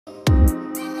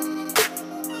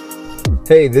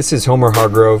Hey, this is Homer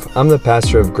Hargrove. I'm the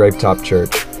pastor of Gravetop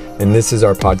Church, and this is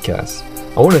our podcast.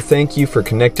 I want to thank you for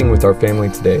connecting with our family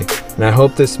today, and I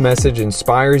hope this message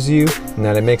inspires you and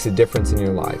that it makes a difference in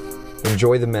your life.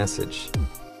 Enjoy the message.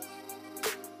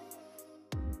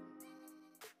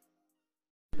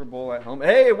 Super Bowl at home.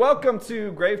 Hey, welcome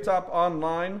to Gravetop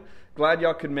Online. Glad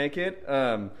y'all could make it.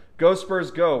 Go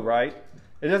Spurs go, right?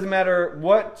 It doesn't matter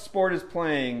what sport is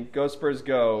playing, go Spurs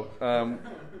go.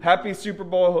 Happy Super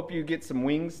Bowl. Hope you get some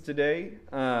wings today.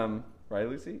 Right,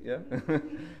 Lucy? Yeah.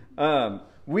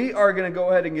 We are going to go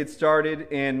ahead and get started.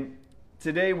 And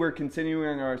today we're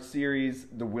continuing our series,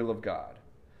 The Will of God.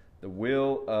 The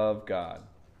Will of God.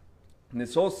 In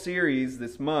this whole series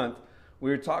this month,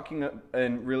 we're talking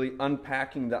and really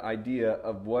unpacking the idea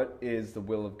of what is the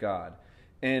will of God.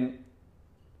 And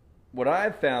what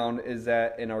I've found is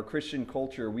that in our Christian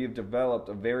culture, we have developed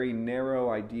a very narrow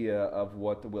idea of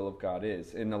what the will of God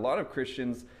is. And a lot of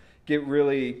Christians get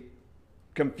really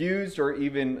confused or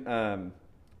even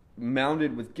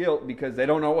mounted with guilt because they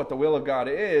don't know what the will of God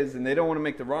is and they don't want to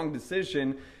make the wrong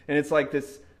decision. And it's like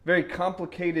this very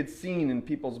complicated scene in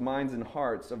people's minds and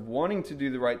hearts of wanting to do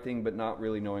the right thing but not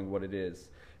really knowing what it is.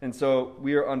 And so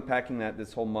we are unpacking that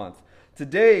this whole month.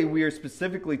 Today, we are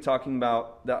specifically talking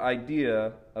about the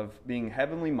idea of being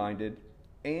heavenly minded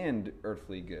and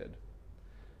earthly good.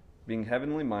 Being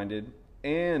heavenly minded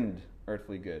and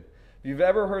earthly good. If you've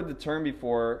ever heard the term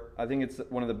before, I think it's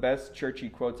one of the best churchy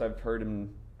quotes I've heard in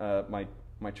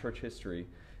my church history.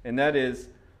 And that is,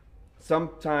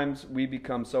 sometimes we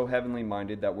become so heavenly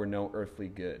minded that we're no earthly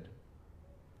good.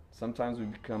 Sometimes we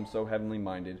become so heavenly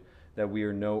minded that we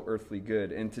are no earthly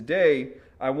good. And today,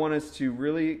 I want us to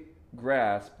really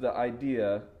grasp the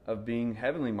idea of being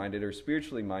heavenly minded or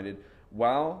spiritually minded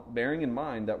while bearing in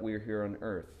mind that we're here on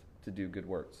earth to do good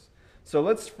works. So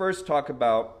let's first talk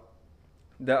about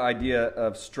the idea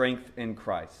of strength in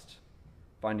Christ.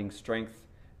 Finding strength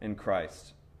in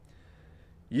Christ.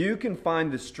 You can find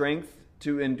the strength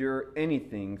to endure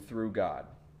anything through God.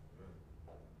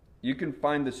 You can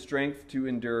find the strength to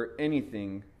endure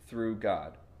anything through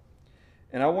God.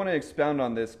 And I want to expound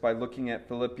on this by looking at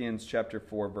Philippians chapter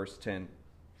 4, verse 10.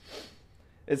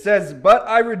 It says, "But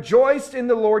I rejoiced in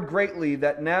the Lord greatly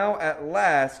that now at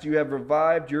last you have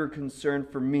revived your concern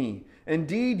for me.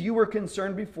 Indeed, you were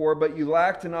concerned before, but you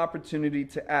lacked an opportunity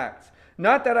to act.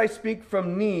 Not that I speak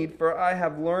from need, for I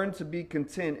have learned to be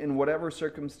content in whatever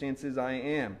circumstances I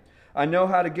am. I know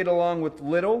how to get along with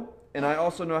little, and I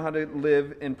also know how to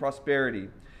live in prosperity.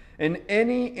 In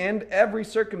any and every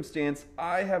circumstance,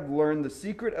 I have learned the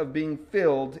secret of being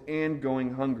filled and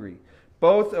going hungry,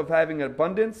 both of having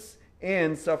abundance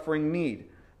and suffering need.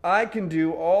 I can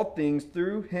do all things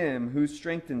through him who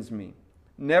strengthens me.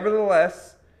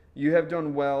 Nevertheless, you have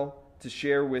done well to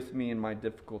share with me in my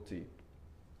difficulty."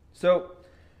 So,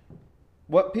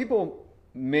 what people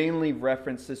mainly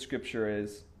reference this scripture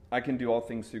is, I can do all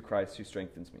things through Christ who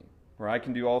strengthens me. Or I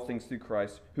can do all things through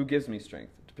Christ who gives me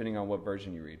strength, depending on what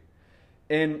version you read.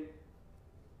 And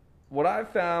what I've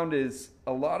found is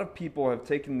a lot of people have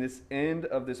taken this end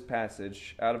of this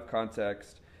passage out of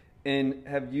context and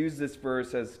have used this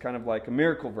verse as kind of like a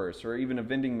miracle verse or even a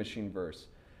vending machine verse.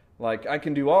 Like, I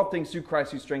can do all things through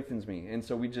Christ who strengthens me. And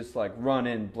so we just like run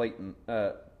in blatant,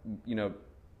 I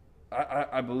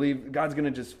believe God's going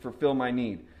to just fulfill my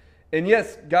need. And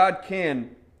yes, God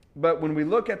can. But when we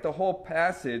look at the whole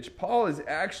passage, Paul is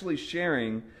actually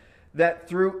sharing that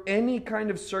through any kind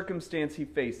of circumstance he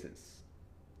faces,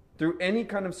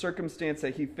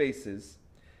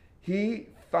 he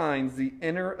finds the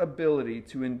inner ability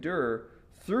to endure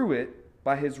through it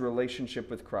by his relationship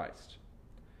with Christ.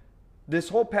 This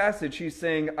whole passage, he's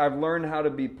saying, I've learned how to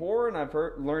be poor and I've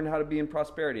learned how to be in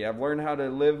prosperity. I've learned how to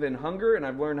live in hunger and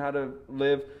I've learned how to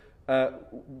live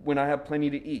when I have plenty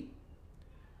to eat.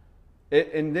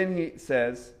 And then he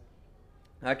says,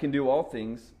 I can do all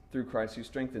things through Christ who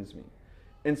strengthens me.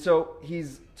 And so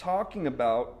he's talking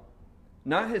about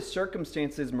not his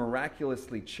circumstances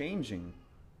miraculously changing,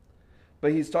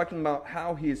 but he's talking about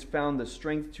how he has found the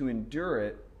strength to endure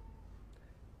it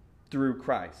through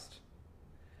Christ.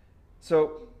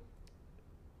 So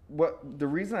the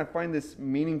reason I find this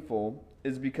meaningful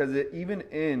is because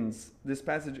this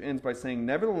passage ends by saying,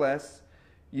 nevertheless,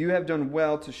 you have done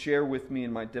well to share with me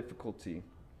in my difficulty.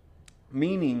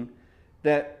 Meaning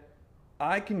that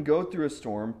I can go through a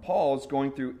storm. Paul's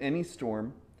going through any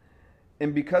storm.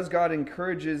 And because God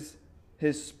encourages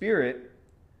his spirit,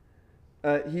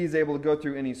 he's able to go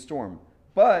through any storm.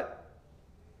 But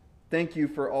thank you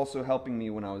for also helping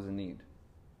me when I was in need.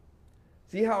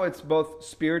 See how it's both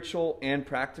spiritual and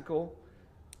practical?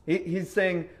 He's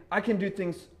saying, I can do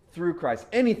things through Christ.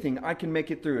 Anything, I can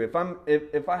make it through.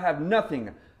 If I have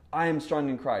nothing, I am strong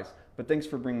in Christ. But thanks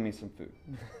for bringing me some food.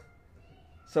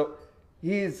 So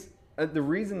he's the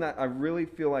reason that I really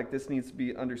feel like this needs to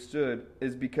be understood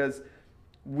is because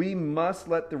we must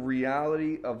let the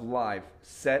reality of life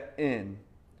set in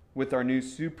with our new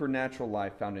supernatural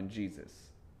life found in Jesus.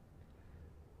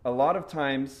 A lot of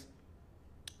times,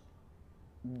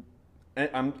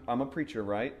 I'm a preacher,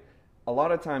 right? A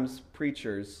lot of times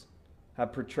preachers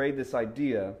have portrayed this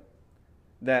idea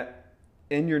that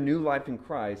in your new life in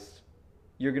Christ,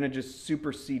 you're going to just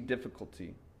supersede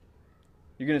difficulty.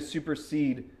 You're going to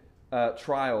supersede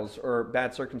trials or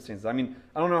bad circumstances. I mean,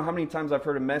 I don't know how many times I've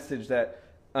heard a message that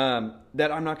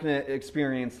that I'm not going to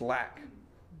experience lack.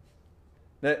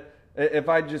 That if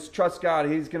I just trust God,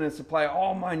 He's going to supply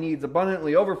all my needs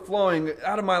abundantly, overflowing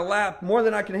out of my lap, more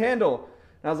than I can handle.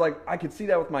 And I was like, I could see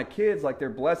that with my kids, like they're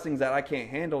blessings that I can't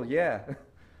handle, yeah.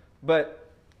 But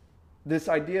this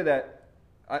idea that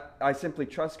I simply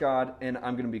trust God and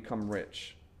I'm going to become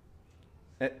rich.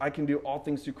 I can do all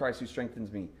things through Christ who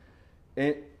strengthens me.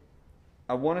 And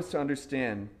I want us to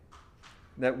understand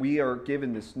that we are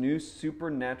given this new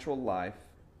supernatural life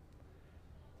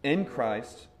in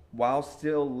Christ while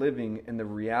still living in the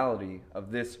reality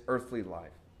of this earthly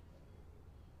life.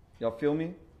 Y'all feel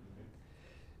me?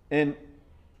 And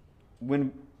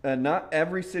when not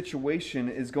every situation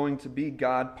is going to be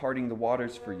God parting the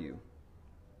waters for you.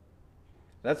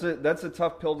 That's a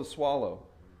tough pill to swallow.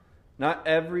 Not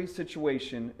every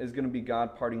situation is going to be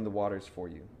God parting the waters for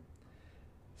you.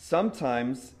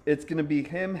 Sometimes it's going to be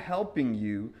Him helping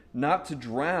you not to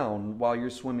drown while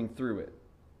you're swimming through it.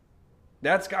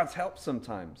 That's God's help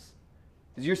sometimes.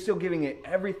 Because you're still giving it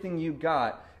everything you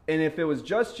got. And if it was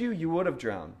just you, you would have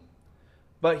drowned.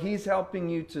 But He's helping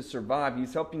you to survive.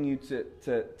 He's helping you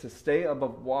to stay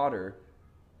above water,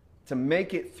 to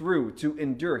make it through, to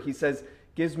endure. He says,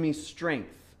 gives me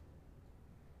strength.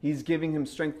 He's giving him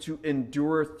strength to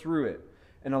endure through it.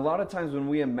 And a lot of times when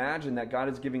we imagine that God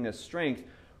is giving us strength,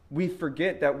 we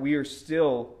forget that we're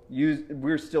still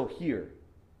here.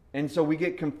 And so we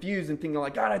get confused and thinking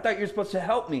like, God, I thought you were supposed to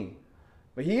help me.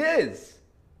 But He is.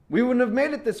 We wouldn't have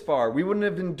made it this far. We wouldn't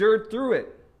have endured through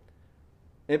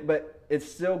it. But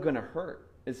it's still going to hurt.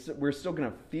 We're still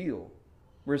going to feel.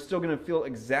 We're still going to feel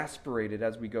exasperated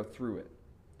as we go through it.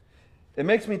 It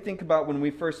makes me think about when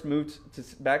we first moved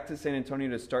back to San Antonio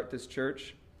to start this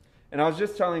church. And I was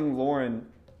just telling Lauren,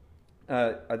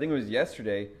 I think it was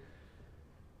yesterday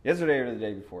or the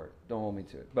day before. Don't hold me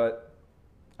to it. But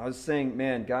I was saying,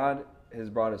 man, God has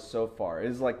brought us so far.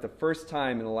 It is like the first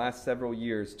time in the last several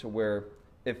years to where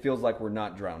it feels like we're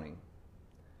not drowning.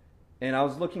 And I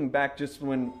was looking back just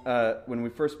when we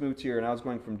first moved here and I was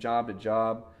going from job to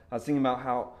job. I was thinking about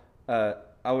how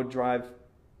I would drive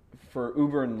for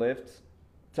Uber and Lyft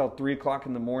till 3 o'clock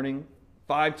in the morning,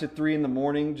 5 to 3 in the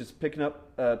morning, just picking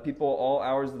up people all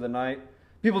hours of the night.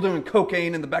 People doing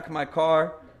cocaine in the back of my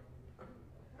car.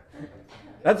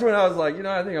 That's when I was like,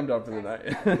 I think I'm done for the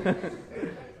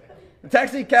night.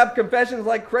 Taxi cab confessions,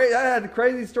 like crazy. I had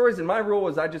crazy stories, and my rule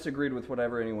was I just agreed with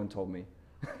whatever anyone told me.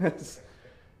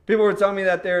 People were telling me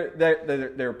that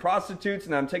they're prostitutes,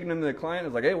 and I'm taking them to the client. I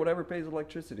was like, hey, whatever pays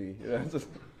electricity. Just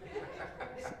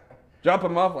drop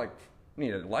them off like, I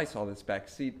need to Lysol this back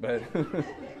seat.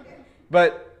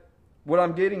 But what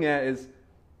I'm getting at is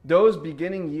those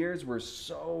beginning years were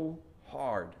so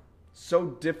hard, so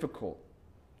difficult.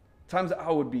 Times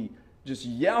I would be just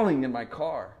yelling in my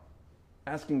car,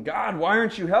 asking God, why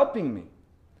aren't you helping me?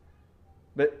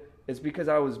 But it's because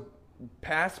I was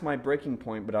past my breaking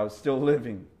point, but I was still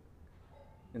living.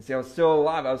 And see, I was still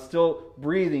alive. I was still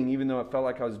breathing, even though it felt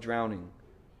like I was drowning.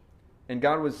 And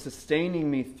God was sustaining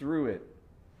me through it.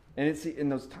 And it's in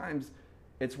those times,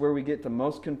 it's where we get the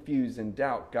most confused and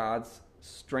doubt God's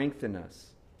strength in us.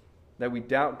 That we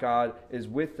doubt God is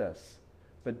with us.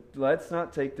 But let's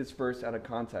not take this verse out of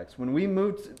context. When we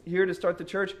moved here to start the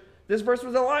church, this verse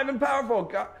was alive and powerful.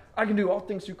 God, I can do all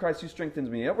things through Christ who strengthens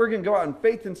me. We're going to go out in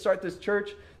faith and start this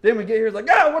church. Then we get here, it's like,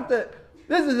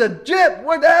 this is a jip.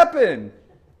 What happened?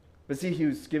 But see, He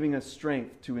was giving us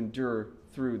strength to endure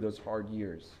through those hard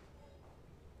years.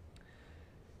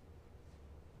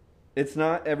 It's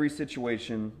not every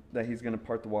situation that He's going to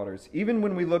part the waters. Even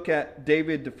when we look at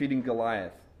David defeating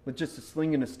Goliath with just a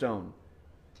sling and a stone.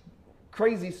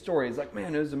 Crazy story. It's like,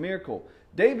 man, it was a miracle.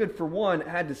 David, for one,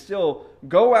 had to still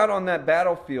go out on that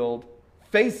battlefield,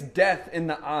 face death in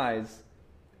the eyes,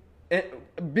 and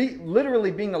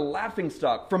literally being a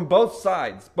laughingstock from both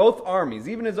sides, both armies.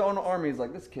 Even his own army is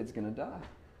like, this kid's going to die.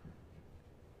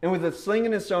 And with a sling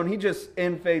and a stone, he just,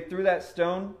 in faith, threw that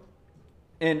stone.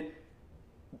 And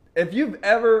If you've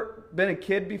ever been a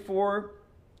kid before,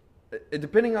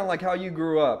 depending on like how you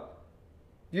grew up,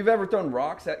 if you've ever thrown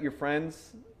rocks at your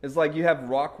friends, it's like you have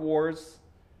rock wars.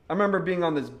 I remember being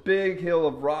on this big hill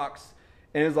of rocks,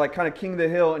 and it's like kind of king of the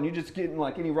hill, and you just getting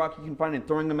like any rock you can find and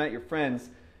throwing them at your friends.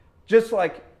 Just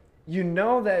like, you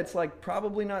know that it's like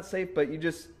probably not safe, but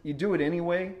you do it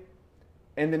anyway.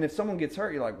 And then if someone gets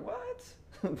hurt, you're like, what?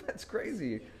 That's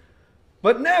crazy.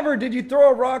 But never did you throw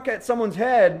a rock at someone's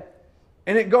head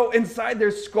and it go inside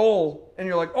their skull, and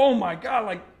you're like, oh my God,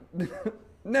 like,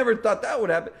 never thought that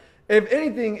would happen. If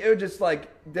anything, it would just like,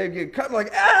 they'd get cut,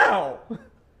 like, ow!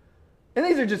 And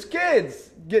these are just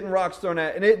kids getting rocks thrown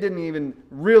at, and it didn't even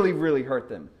really, really hurt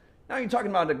them. Now you're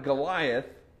talking about a Goliath,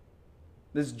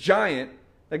 this giant,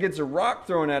 that gets a rock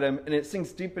thrown at him, and it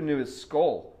sinks deep into his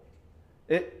skull.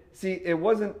 It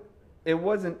wasn't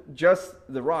just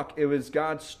the rock. It was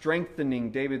God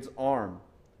strengthening David's arm.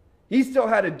 He still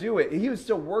had to do it. He was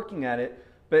still working at it,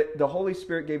 but the Holy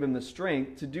Spirit gave him the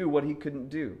strength to do what he couldn't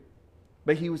do.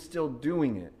 But he was still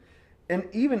doing it. And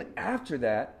even after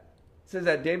that, it says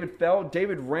that David fell.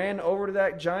 David ran over to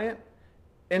that giant.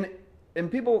 And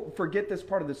people forget this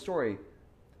part of the story.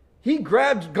 He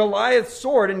grabbed Goliath's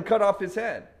sword and cut off his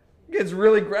head. It gets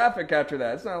really graphic after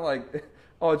that. It's not like,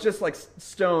 oh, it's just like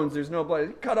stones. There's no blood.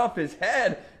 He cut off his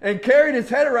head and carried his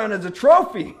head around as a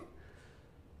trophy.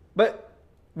 But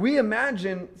we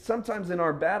imagine sometimes in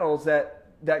our battles that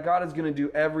God is going to do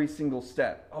every single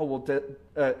step. Oh,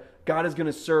 well, God is going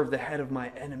to serve the head of my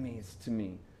enemies to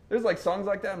me. There's like songs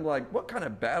like that. I'm like, what kind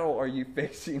of battle are you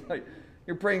facing? Like,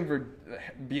 you're praying for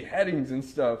beheadings and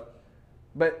stuff.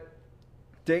 But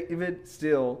David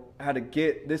still had to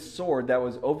get this sword that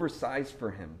was oversized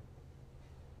for him.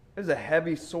 It was a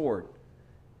heavy sword.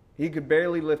 He could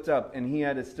barely lift up, and he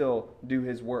had to still do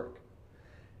his work.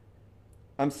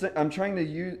 I'm trying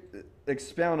to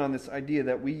expound on this idea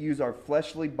that we use our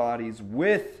fleshly bodies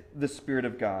with the Spirit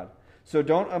of God. So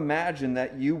don't imagine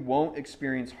that you won't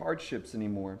experience hardships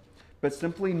anymore, but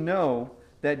simply know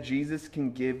that Jesus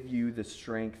can give you the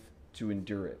strength to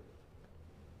endure it.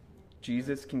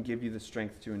 Jesus can give you the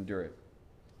strength to endure it.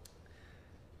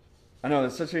 I know,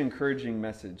 that's such an encouraging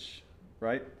message,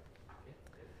 right?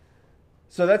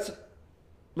 So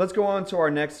let's go on to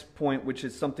our next point, which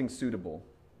is something suitable.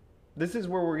 This is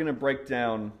where we're going to break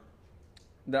down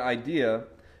the idea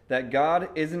that God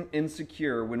isn't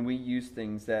insecure when we use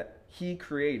things that He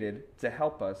created to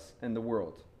help us in the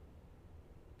world.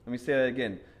 Let me say that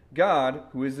again. God,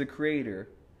 who is the creator,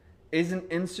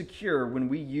 isn't insecure when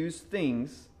we use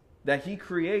things that He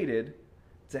created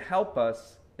to help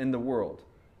us in the world.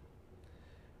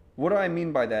 What do I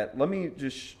mean by that? Let me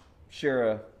just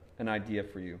share an idea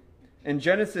for you. In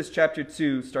Genesis chapter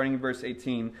 2, starting in verse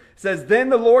 18, it says, "Then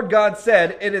the Lord God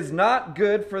said, 'It is not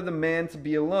good for the man to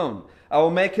be alone. I will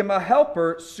make him a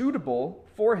helper suitable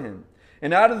for him.'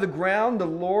 And out of the ground the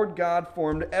Lord God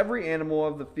formed every animal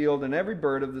of the field and every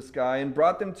bird of the sky and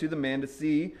brought them to the man to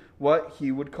see what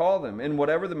he would call them. And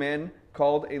whatever the man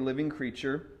called a living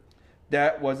creature,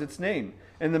 that was its name.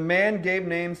 And the man gave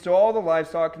names to all the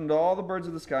livestock and to all the birds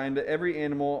of the sky and to every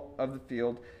animal of the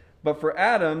field. But for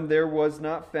Adam there was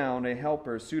not found a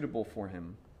helper suitable for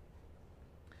him.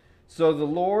 So the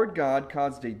Lord God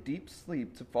caused a deep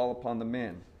sleep to fall upon the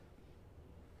man.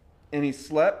 And he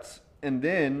slept, and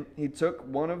then he took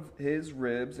one of his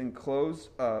ribs and closed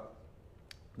up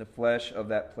the flesh of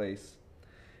that place.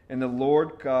 And the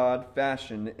Lord God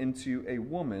fashioned into a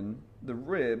woman the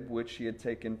rib which he had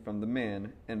taken from the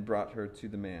man and brought her to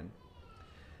the man."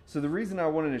 So the reason I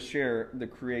wanted to share the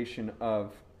creation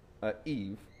of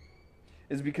Eve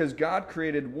is because God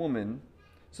created woman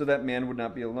so that man would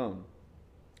not be alone.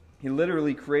 He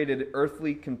literally created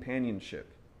earthly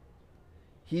companionship.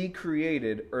 He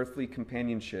created earthly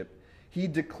companionship. He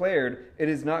declared it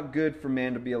is not good for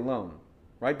man to be alone.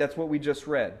 Right? That's what we just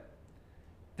read.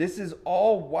 This is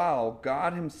all while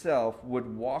God himself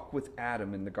would walk with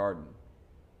Adam in the garden.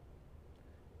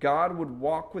 God would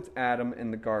walk with Adam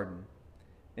in the garden.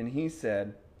 And he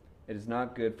said, it is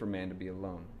not good for man to be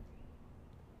alone.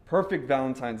 Perfect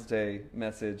Valentine's Day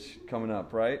message coming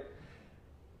up, right?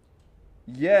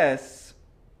 Yes,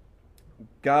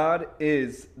 God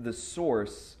is the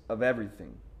source of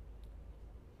everything.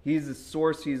 He's the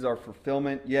source, he's our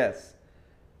fulfillment, yes.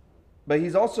 But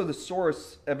he's also the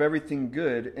source of everything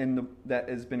good that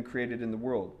has been created in the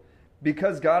world.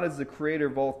 Because God is the creator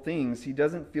of all things, he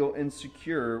doesn't feel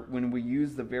insecure when we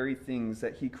use the very things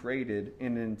that he created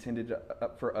and intended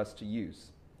for us to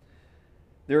use.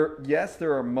 There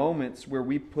are moments where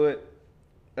we put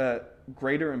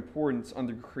greater importance on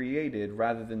the created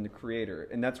rather than the creator.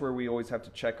 And that's where we always have to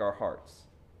check our hearts.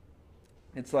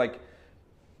 It's like,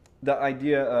 the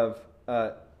idea of,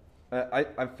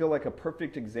 I feel like a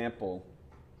perfect example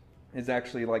is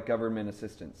actually like government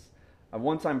assistance. I've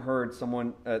one time heard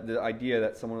someone, the idea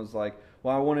that someone was like,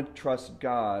 well, I want to trust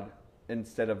God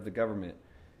instead of the government.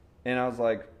 And I was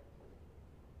like,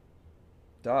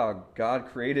 dog, God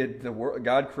created the world,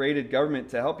 God created government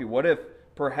to help you. What if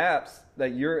perhaps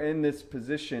that you're in this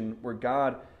position where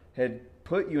God had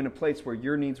put you in a place where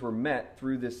your needs were met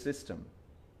through this system?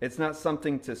 It's not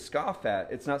something to scoff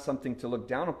at. It's not something to look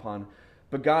down upon.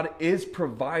 But God is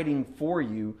providing for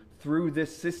you through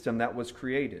this system that was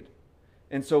created.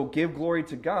 And so give glory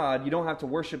to God. You don't have to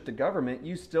worship the government.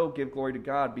 You still give glory to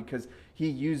God because He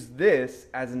used this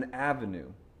as an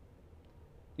avenue.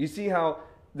 You see how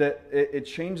it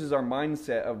changes our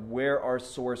mindset of where our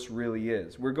source really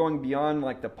is. We're going beyond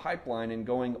like the pipeline and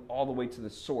going all the way to the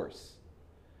source.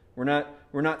 We're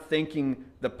not thanking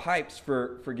the pipes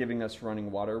for giving us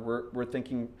running water. We're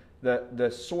thanking the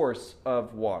source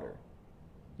of water.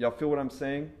 Y'all feel what I'm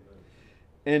saying?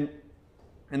 And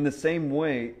in the same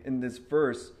way, in this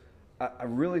verse, I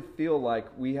really feel like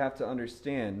we have to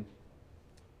understand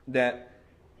that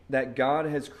God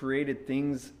has created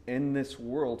things in this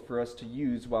world for us to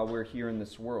use while we're here in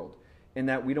this world, and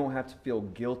that we don't have to feel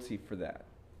guilty for that.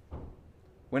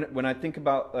 When I think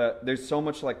about, there's so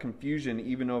much like confusion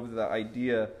even over the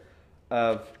idea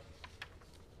of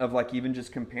like even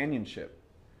just companionship,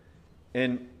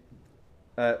 and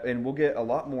we'll get a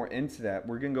lot more into that.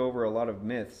 We're going to go over a lot of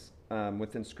myths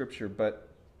within Scripture, but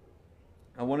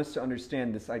I want us to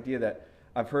understand this idea that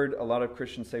I've heard a lot of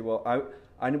Christians say, well,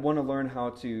 I want to learn how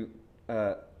to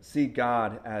see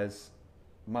God as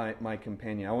my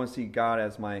companion. I want to see God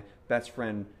as my best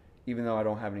friend, even though I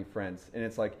don't have any friends. And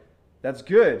it's like, that's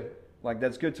good. Like,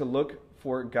 that's good to look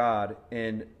for God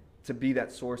and to be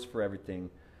that source for everything.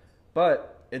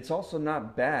 But it's also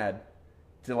not bad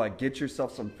to like get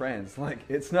yourself some friends. Like,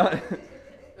 it's not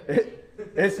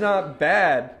it's not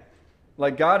bad.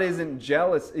 Like, God isn't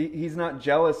jealous. He's not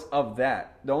jealous of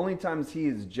that. The only times He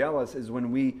is jealous is when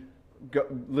we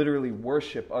literally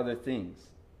worship other things.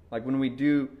 Like when we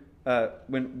do,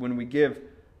 when we give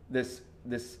this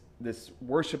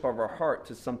worship of our heart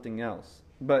to something else.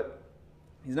 But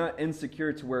He's not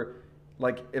insecure to where,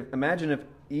 like, imagine if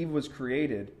Eve was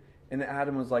created and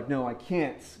Adam was like, no, I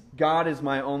can't. God is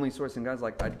my only source. And God's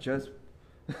like, I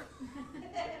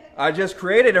just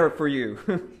created her for you.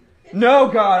 No,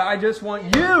 God, I just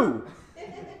want you.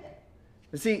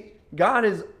 You see, God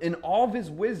is in all of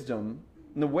His wisdom,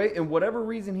 in the way, in whatever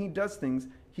reason He does things,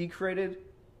 He created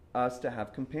us to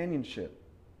have companionship.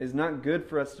 It's not good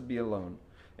for us to be alone.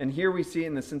 And here we see it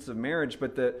in the sense of marriage,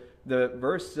 but the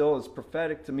verse still is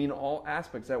prophetic to mean all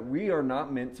aspects, that we are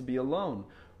not meant to be alone.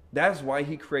 That's why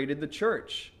He created the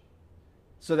church,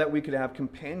 so that we could have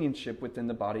companionship within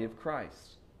the body of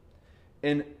Christ.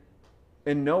 And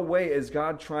in no way is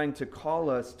God trying to call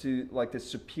us to like the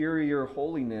superior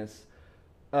holiness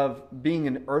of being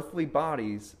in earthly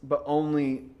bodies, but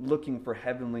only looking for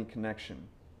heavenly connection.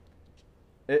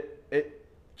 It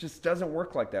just doesn't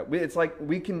work like that. It's like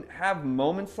we can have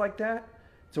moments like that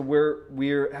to where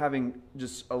we're having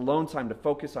just alone time to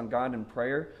focus on God in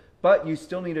prayer, but you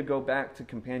still need to go back to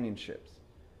companionships.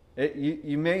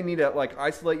 You may need to like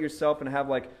isolate yourself and have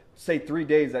like, say 3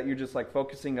 days that you're just like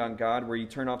focusing on God, where you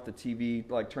turn off the TV,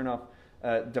 like turn off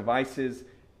devices,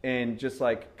 and just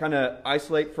like kind of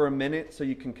isolate for a minute so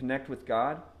you can connect with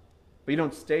God, but you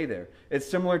don't stay there. It's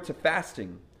similar to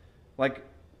fasting. Like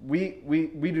we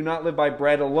do not live by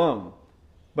bread alone,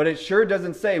 but it sure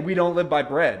doesn't say we don't live by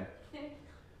bread.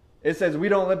 It says we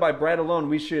don't live by bread alone.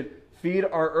 We should feed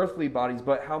our earthly bodies,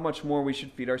 but how much more we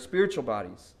should feed our spiritual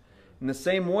bodies. In the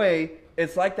same way,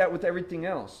 it's like that with everything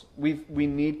else. We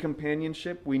need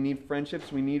companionship, we need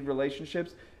friendships, we need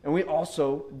relationships, and we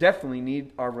also definitely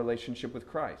need our relationship with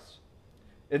Christ.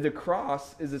 And the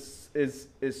cross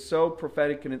is so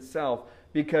prophetic in itself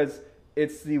because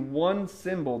it's the one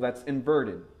symbol that's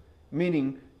inverted,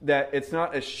 meaning that it's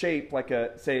not a shape like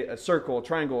a circle, a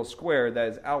triangle, a square that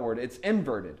is outward. It's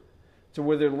inverted to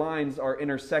where their lines are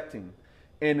intersecting.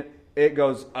 And it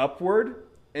goes upward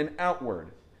and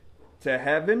outward, to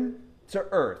heaven, to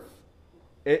earth.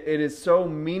 It is so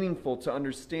meaningful to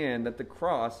understand that the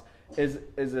cross is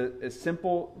a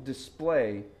simple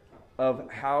display of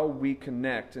how we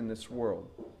connect in this world.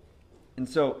 And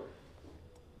so,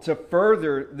 to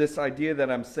further this idea that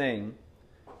I'm saying,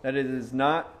 that it is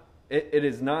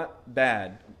not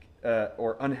bad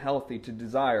or unhealthy to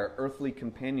desire earthly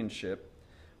companionship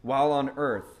while on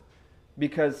earth,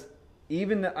 because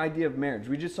even the idea of marriage,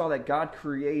 we just saw that God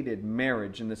created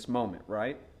marriage in this moment,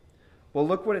 right? Well,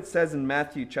 look what it says in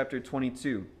Matthew chapter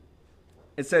 22.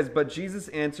 It says, "But Jesus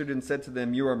answered and said to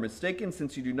them, 'You are mistaken,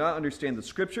 since you do not understand the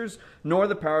Scriptures, nor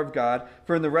the power of God.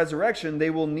 For in the resurrection they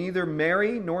will neither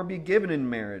marry nor be given in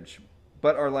marriage,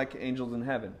 but are like angels in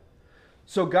heaven.'"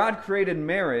 So God created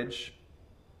marriage,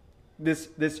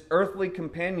 this earthly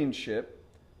companionship,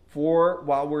 for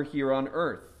while we're here on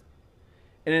earth.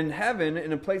 And in heaven,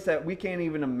 in a place that we can't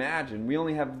even imagine, we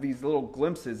only have these little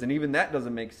glimpses, and even that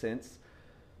doesn't make sense.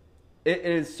 It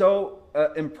is so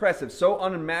impressive, so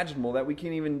unimaginable that we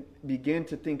can't even begin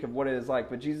to think of what it is like.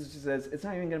 But Jesus just says, it's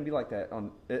not even going to be like that.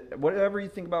 Whatever you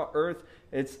think about earth,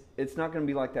 it's not going to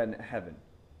be like that in heaven.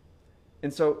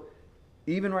 And so,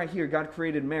 even right here, God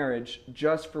created marriage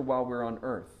just for while we're on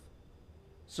earth.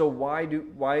 So why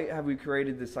have we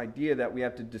created this idea that we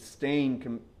have to disdain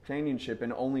companionship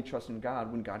and only trust in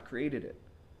God when God created it?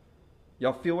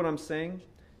 Y'all feel what I'm saying?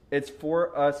 It's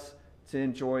for us to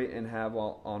enjoy and have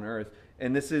on earth.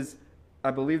 And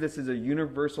I believe this is a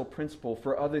universal principle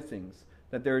for other things.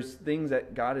 That there's things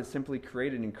that God has simply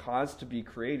created and caused to be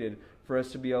created for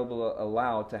us to be able to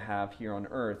allow to have here on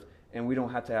earth. And we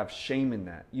don't have to have shame in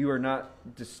that. You are not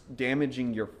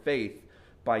damaging your faith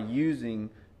by using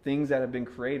things that have been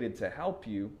created to help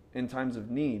you in times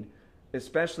of need,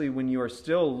 especially when you are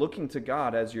still looking to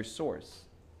God as your source.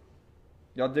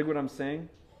 Y'all dig what I'm saying?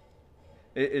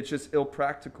 It's just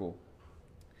ill-practical.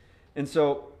 And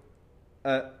so,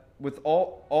 with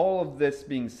all of this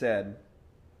being said,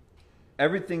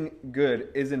 everything good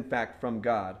is in fact from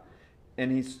God.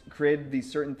 And He's created these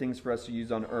certain things for us to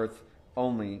use on earth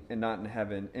only and not in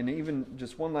heaven. And even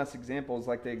just one last example is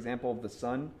like the example of the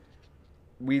sun.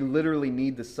 We literally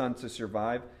need the sun to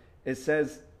survive. It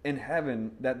says in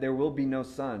heaven that there will be no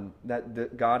sun,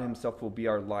 that God Himself will be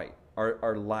our light,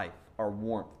 our life, our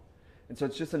warmth. And so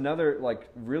it's just another like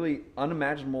really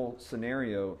unimaginable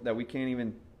scenario that we can't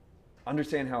even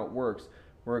understand how it works,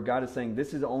 where God is saying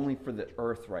this is only for the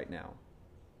earth right now.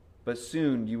 But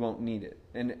soon you won't need it.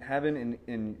 In heaven,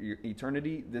 in your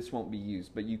eternity, this won't be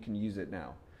used, but you can use it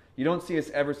now. You don't see us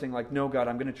ever saying like, no, God,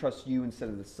 I'm going to trust you instead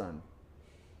of the sun.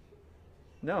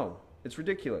 No, it's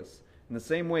ridiculous. In the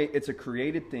same way, it's a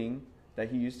created thing that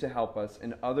He used to help us.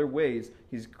 In other ways,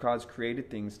 He's caused created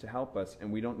things to help us,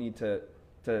 and we don't need to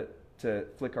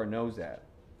flick our nose at.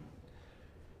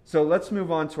 So let's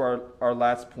move on to our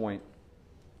last point,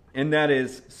 and that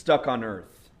is stuck on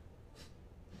earth.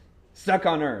 Stuck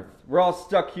on earth. We're all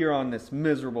stuck here on this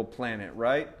miserable planet,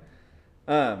 right?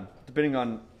 Depending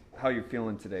on how you're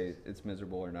feeling today, it's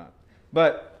miserable or not.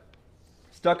 But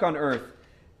stuck on earth.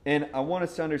 And I want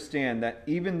us to understand that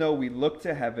even though we look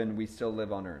to heaven, we still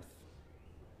live on earth.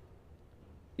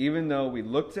 Even though we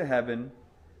look to heaven,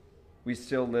 we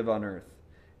still live on earth.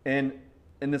 And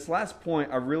in this last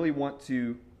point, I really want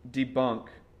to debunk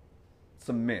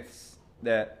some myths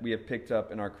that we have picked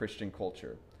up in our Christian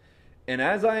culture. And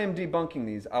as I am debunking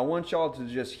these, I want y'all to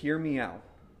just hear me out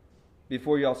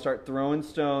before y'all start throwing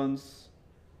stones,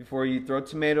 before you throw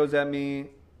tomatoes at me,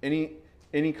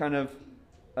 any kind of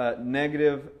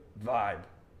negative vibe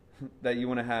that you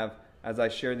want to have as I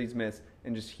share these myths,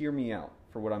 and just hear me out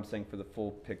for what I'm saying for the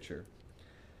full picture.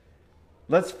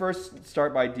 Let's first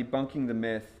start by debunking the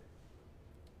myth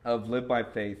of live by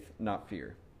faith, not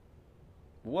fear.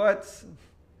 What?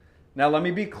 Now let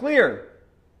me be clear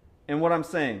in what I'm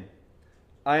saying.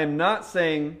 I am not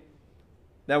saying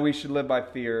that we should live by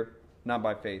fear, not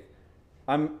by faith.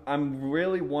 I'm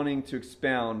really wanting to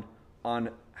expound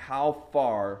on how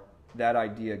far that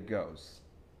idea goes.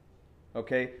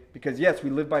 Okay? Because yes, we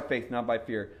live by faith, not by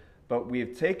fear. But we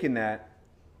have taken that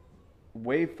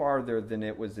way farther than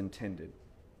it was intended.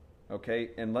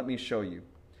 Okay? And let me show you.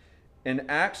 In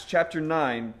Acts chapter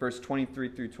 9, verse 23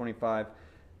 through 25,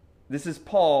 this is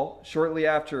Paul, shortly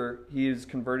after he is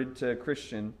converted to a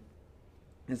Christian.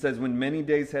 It says, when many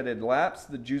days had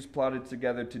elapsed, the Jews plotted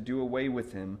together to do away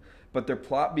with him, but their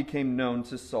plot became known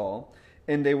to Saul,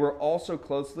 and they were also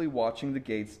closely watching the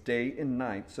gates day and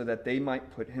night, so that they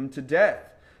might put him to death.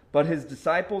 But his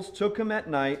disciples took him at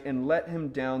night and let him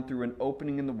down through an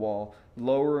opening in the wall,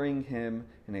 lowering him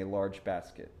in a large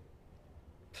basket.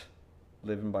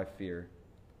 Living by fear,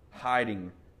 hiding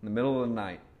in the middle of the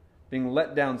night, being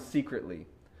let down secretly.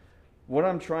 What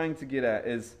I'm trying to get at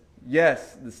is,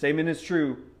 yes, the statement is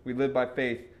true. We live by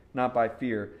faith, not by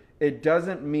fear. It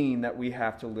doesn't mean that we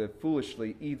have to live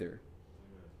foolishly either.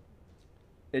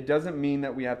 It doesn't mean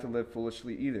that we have to live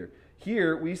foolishly either.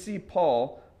 Here we see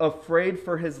Paul afraid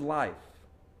for his life.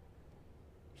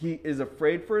 He is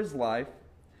afraid for his life,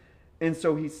 and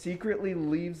so he secretly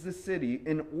leaves the city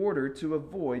in order to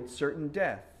avoid certain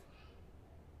death.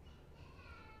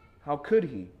 How could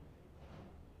he?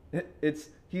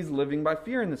 He's living by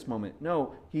fear in this moment.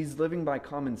 No, he's living by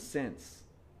common sense.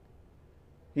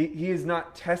 He is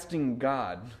not testing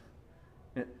God.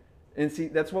 And see,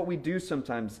 that's what we do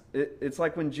sometimes. It's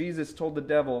like when Jesus told the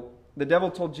devil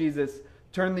told Jesus,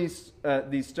 turn these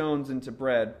stones into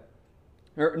bread.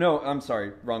 Or, no, I'm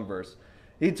sorry, wrong verse.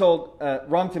 He told,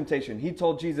 wrong temptation. He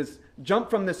told Jesus, jump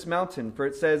from this mountain, for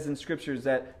it says in scriptures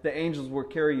that the angels will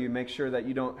carry you, make sure that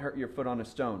you don't hurt your foot on a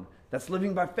stone. That's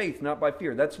living by faith, not by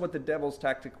fear. That's what the devil's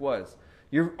tactic was.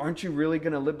 Aren't you really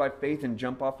going to live by faith and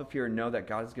jump off of here and know that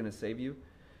God is going to save you?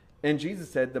 And Jesus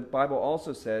said, the Bible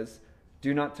also says,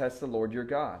 do not test the Lord your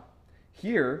God.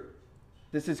 Here,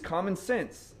 this is common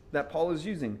sense that Paul is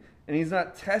using. And he's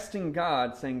not testing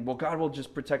God, saying, well, God will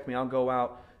just protect me. I'll go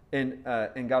out and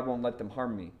God won't let them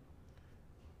harm me.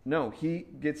 No, he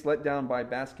gets let down by a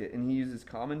basket, and he uses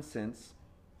common sense.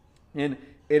 And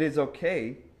it is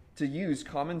okay to use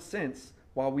common sense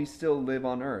while we still live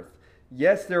on earth.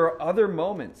 Yes, there are other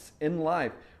moments in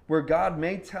life where God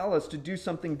may tell us to do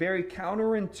something very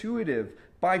counterintuitive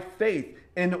by faith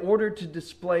in order to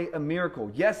display a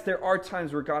miracle. Yes, there are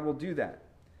times where God will do that.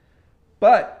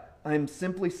 But I'm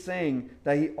simply saying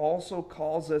that he also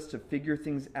calls us to figure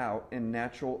things out in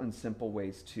natural and simple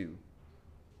ways too.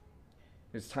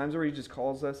 There's times where he just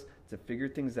calls us to figure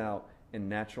things out in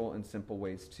natural and simple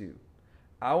ways too.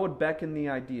 I would beckon the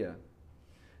idea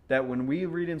that when we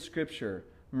read in Scripture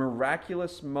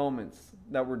miraculous moments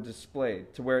that were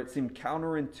displayed to where it seemed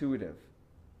counterintuitive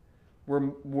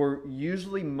were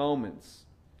usually moments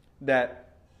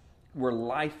that were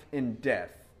life and death,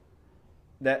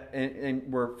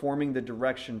 and were forming the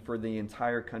direction for the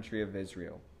entire country of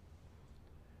Israel.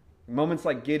 Moments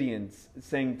like Gideon's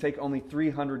saying, take only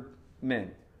 300 men.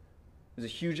 It was a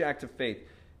huge act of faith.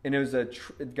 And it was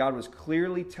God was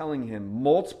clearly telling him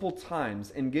multiple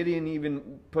times, and Gideon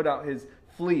even put out his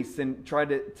fleece and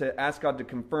tried to ask God to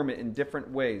confirm it in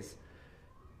different ways.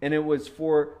 And it was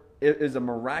a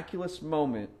miraculous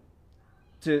moment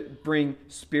to bring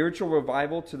spiritual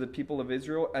revival to the people of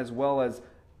Israel, as well as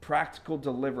practical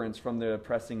deliverance from the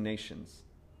oppressing nations.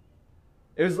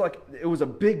 It was a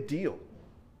big deal.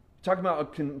 Talking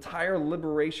about an entire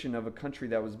liberation of a country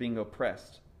that was being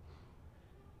oppressed.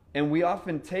 And we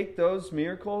often take those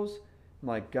miracles,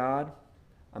 like, God,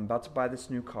 I'm about to buy this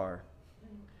new car,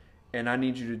 and I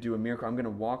need you to do a miracle. I'm going to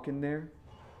walk in there,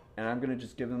 and I'm going to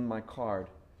just give them my card,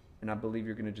 and I believe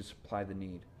you're going to just supply the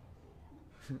need.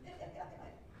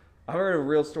 I've heard of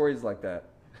real stories like that.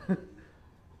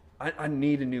 I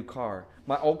need a new car.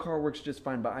 My old car works just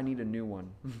fine, but I need a new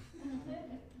one.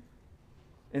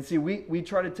 And see, we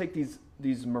try to take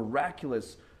these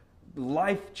miraculous,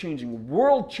 life-changing,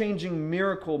 world-changing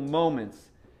miracle moments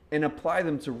and apply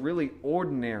them to really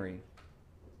ordinary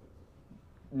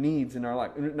needs in our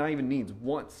life. Not even needs,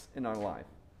 wants in our life.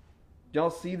 Do y'all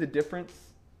see the difference?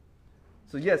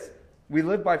 So yes, we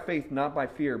live by faith, not by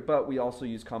fear, but we also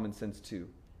use common sense too.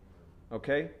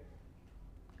 Okay?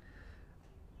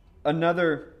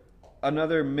 Another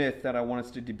myth that I want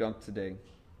us to debunk today.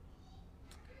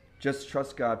 Just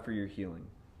trust God for your healing.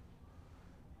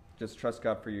 Just trust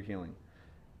God for your healing.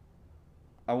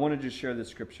 I want to just share this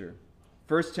scripture.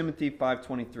 1 Timothy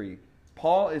 5:23.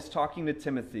 Paul is talking to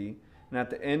Timothy, and at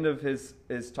the end of his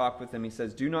talk with him, he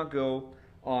says, do not go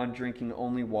on drinking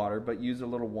only water, but use a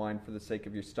little wine for the sake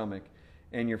of your stomach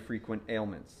and your frequent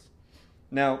ailments.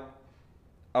 Now,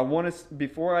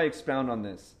 before I expound on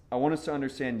this, I want us to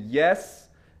understand, yes,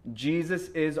 Jesus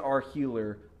is our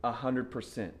healer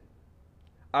 100%.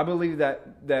 I believe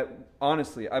that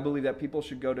honestly, I believe that people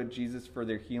should go to Jesus for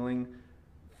their healing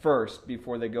first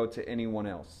before they go to anyone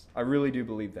else. I really do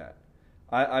believe that.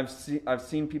 I've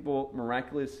seen people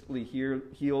miraculously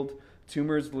healed,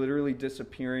 tumors literally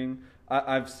disappearing.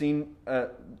 I've seen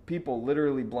people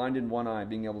literally blind in one eye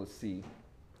being able to see.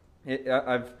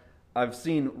 I've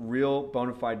seen real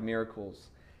bona fide miracles.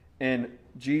 And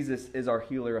Jesus is our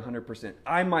healer 100%.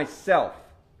 I myself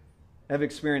have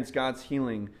experienced God's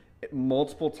healing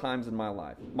multiple times in my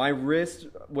life. My wrist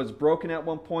was broken at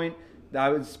one point. I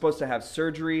was supposed to have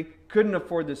surgery. Couldn't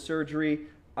afford the surgery.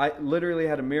 I literally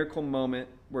had a miracle moment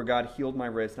where God healed my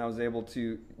wrist, and I was able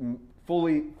to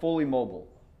fully mobile.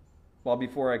 While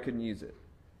before I couldn't use it.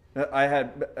 I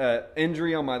had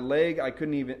injury on my leg. I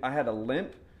had a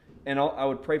limp, and I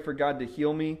would pray for God to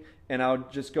heal me, and I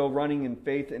would just go running in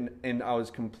faith, and I was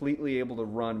completely able to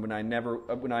run when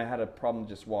I had a problem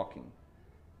just walking.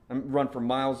 I run for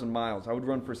miles and miles. I would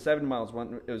run for 7 miles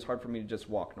when it was hard for me to just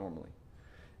walk normally.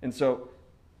 And so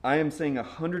I am saying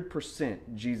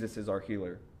 100% Jesus is our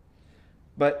healer.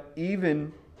 But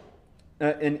even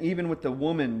with the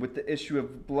woman with the issue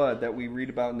of blood that we read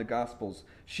about in the Gospels,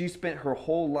 she spent her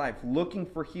whole life looking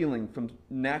for healing from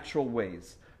natural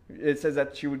ways. It says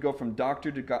that she would go from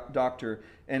doctor to doctor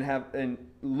and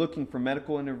looking for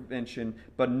medical intervention,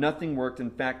 but nothing worked. In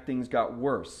fact, things got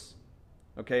worse.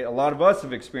 Okay, a lot of us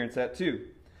have experienced that too.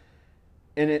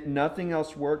 And nothing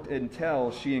else worked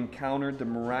until she encountered the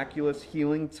miraculous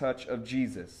healing touch of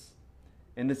Jesus.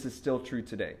 And this is still true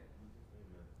today.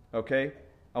 Okay?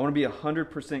 I want to be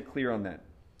 100% clear on that.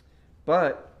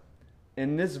 But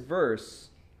in this verse,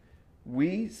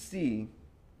 we see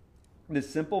this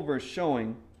simple verse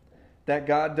showing that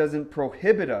God doesn't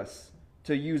prohibit us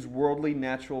to use worldly,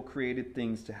 natural, created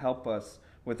things to help us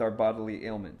with our bodily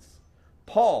ailments.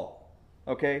 Paul,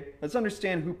 okay? Let's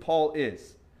understand who Paul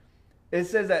is. It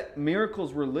says that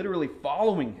miracles were literally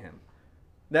following him.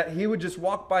 That he would just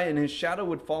walk by and his shadow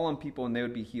would fall on people and they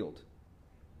would be healed.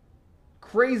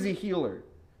 Crazy healer.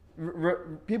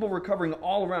 People recovering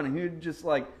all around him. He would just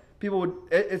like,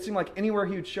 it seemed like anywhere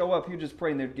he would show up, he would just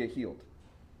pray and they would get healed.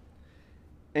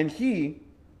 And he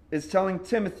is telling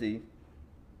Timothy,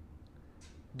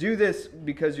 do this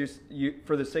because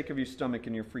for the sake of your stomach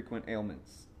and your frequent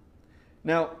ailments.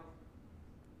 Now,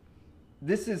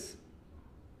 this is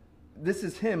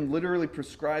him literally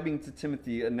prescribing to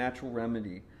Timothy a natural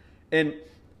remedy. And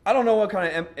I don't know what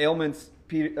kind of ailments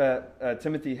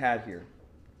Timothy had here.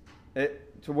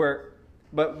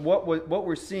 But what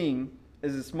we're seeing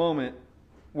is this moment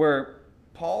where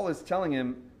Paul is telling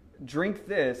him, drink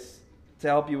this to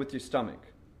help you with your stomach.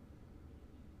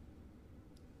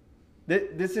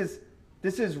 This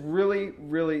is really,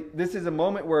 really, this is a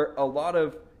moment where a lot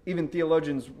of even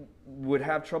theologians would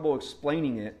have trouble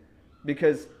explaining it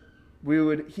because we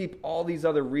would heap all these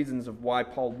other reasons of why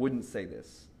Paul wouldn't say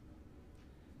this.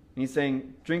 And he's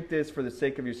saying, drink this for the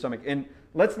sake of your stomach. And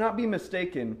let's not be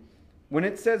mistaken. When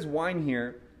it says wine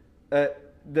here,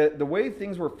 the way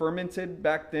things were fermented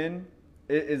back then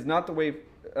is not the way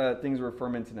things were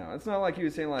fermented now. It's not like he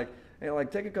was saying like, hey,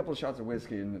 like take a couple of shots of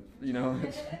whiskey and,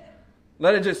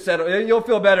 let it just settle. You'll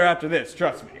feel better after this,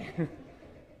 trust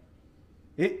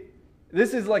me.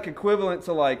 This is like equivalent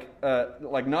to like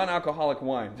non-alcoholic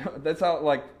wine. That's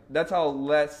how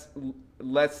less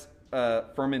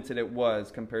fermented it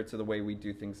was compared to the way we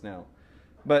do things now.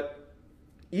 But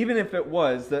even if it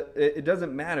was, it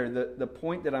doesn't matter. The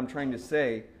point that I'm trying to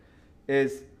say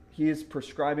is he is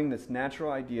prescribing this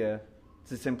natural idea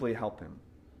to simply help him.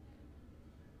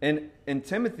 And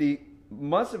Timothy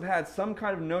must have had some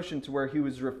kind of notion to where he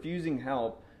was refusing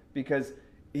help because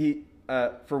he,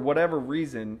 for whatever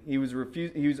reason, he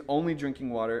was only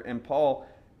drinking water. And Paul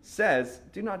says,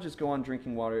 do not just go on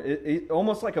drinking water.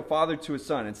 Almost like a father to a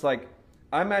son. It's like,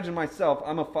 I imagine myself,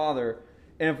 I'm a father,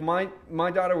 and if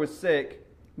my daughter was sick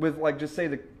with like, just say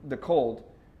the cold,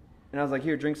 and I was like,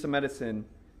 here, drink some medicine.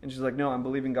 And she's like, no, I'm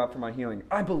believing God for my healing.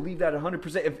 I believe that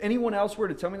 100%. If anyone else were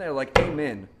to tell me that, I'd like,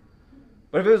 amen.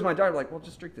 But if it was my daughter, like, well,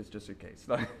 just drink this just in case.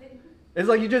 It's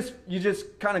like you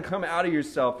just kind of come out of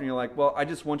yourself and you're like, well, I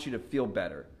just want you to feel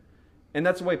better. And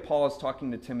that's the way Paul is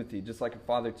talking to Timothy, just like a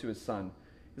father to his son.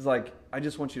 He's like, I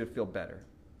just want you to feel better.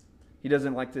 He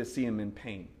doesn't like to see him in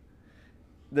pain.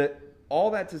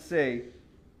 All that to say,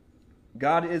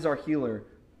 God is our healer,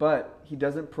 but he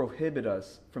doesn't prohibit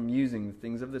us from using the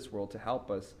things of this world to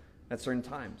help us at certain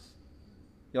times.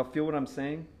 Y'all feel what I'm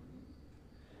saying?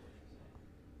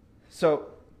 So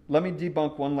let me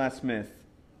debunk one last myth,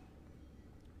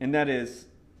 and that is,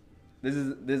 this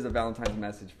is a Valentine's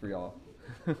message for y'all.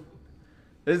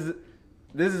 This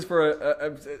is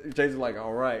for Jason's like,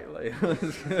 all right, like,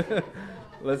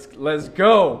 let's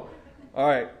go. All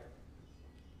right,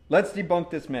 let's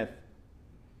debunk this myth.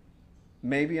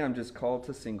 Maybe I'm just called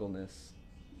to singleness.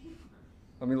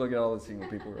 Let me look at all the single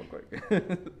people real quick.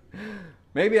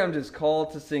 Maybe I'm just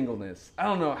called to singleness. I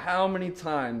don't know how many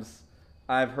times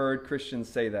I've heard Christians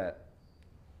say that.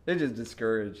 They're just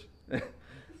discouraged.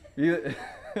 They're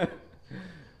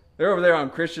over there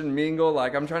on Christian Mingle,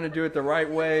 like I'm trying to do it the right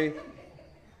way.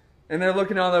 And they're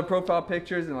looking at all their profile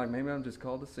pictures and like, maybe I'm just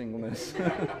called to singleness.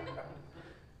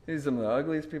 These are some of the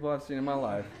ugliest people I've seen in my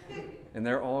life. And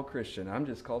they're all Christian. I'm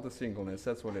just called to singleness.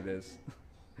 That's what it is.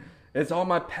 It's all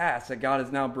my past that God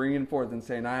is now bringing forth and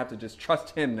saying I have to just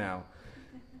trust him now.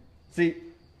 See,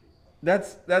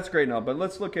 that's great and all, but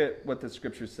let's look at what the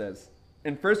scripture says.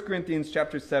 In 1 Corinthians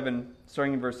chapter 7,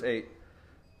 starting in verse 8,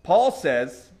 Paul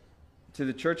says to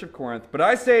the church of Corinth, but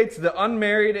I say to the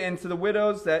unmarried and to the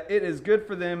widows that it is good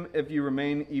for them if you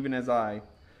remain even as I.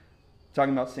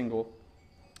 Talking about single.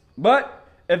 But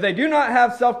if they do not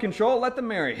have self-control, let them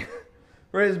marry.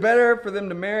 For it is better for them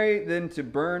to marry than to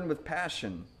burn with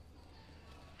passion.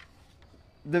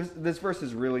 This verse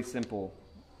is really simple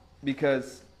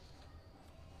because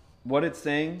what it's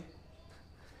saying,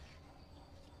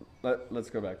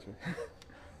 let's go back to it.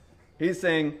 He's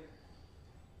saying,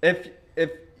 if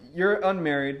you're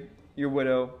unmarried, you're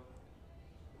widow,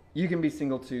 you can be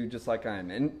single too, just like I am.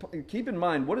 And keep in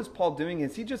mind, what is Paul doing?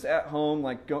 Is he just at home,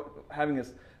 like having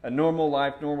a normal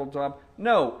life, normal job?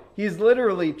 No, he's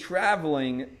literally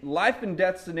traveling life and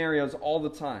death scenarios all the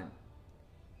time.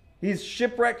 He's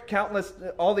shipwrecked countless,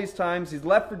 all these times. He's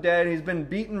left for dead. He's been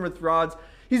beaten with rods.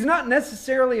 He's not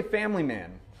necessarily a family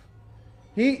man.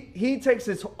 He takes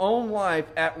his own life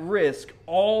at risk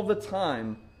all the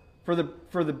time for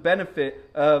the benefit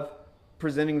of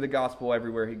presenting the gospel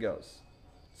everywhere he goes.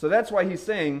 So that's why he's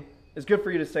saying it's good for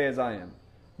you to stay as I am,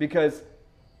 because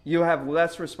you have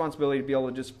less responsibility to be able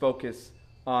to just focus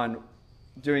on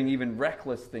doing even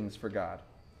reckless things for God.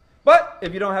 But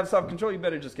if you don't have self-control, you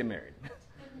better just get married.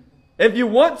 If you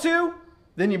want to,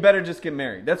 then you better just get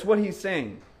married. That's what he's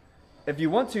saying. If you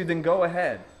want to, then go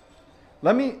ahead.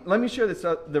 Let me share this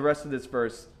the rest of this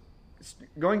verse.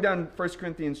 Going down 1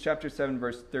 Corinthians chapter 7,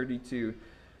 verse 32.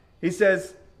 He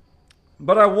says,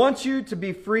 "But I want you to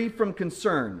be free from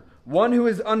concern. One who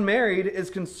is unmarried is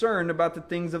concerned about the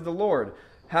things of the Lord,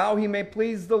 how he may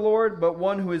please the Lord, but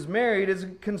one who is married is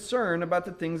concerned about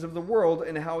the things of the world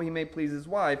and how he may please his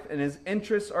wife, and his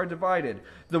interests are divided.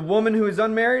 The woman who is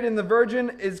unmarried and the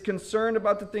virgin is concerned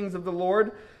about the things of the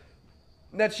Lord,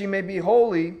 that she may be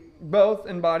holy, both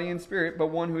in body and spirit, but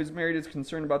one who is married is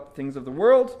concerned about the things of the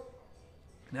world,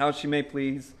 and how she may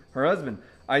please her husband.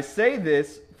 I say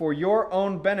this for your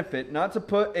own benefit, not to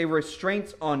put a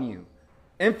restraint on you."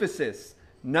 Emphasis,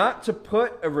 not to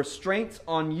put a restraint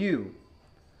on you,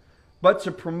 but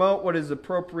to promote what is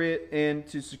appropriate and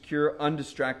to secure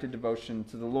undistracted devotion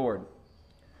to the Lord.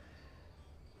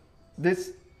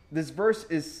 This verse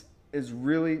is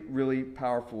really, really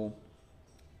powerful,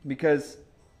 because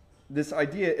this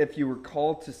idea, if you were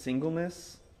called to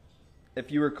singleness,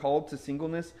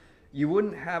 you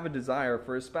wouldn't have a desire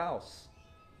for a spouse.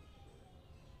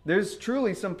 There's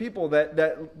truly some people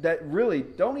that really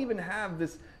don't even have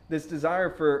this desire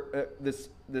for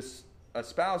a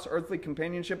spouse, earthly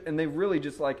companionship, and they really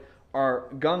just like are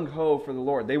gung-ho for the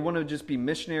Lord. They want to just be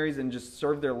missionaries and just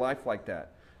serve their life like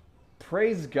that.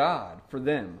 Praise God for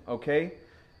them, okay?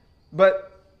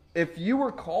 But if you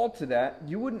were called to that,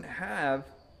 you wouldn't have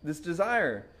this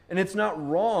desire. And it's not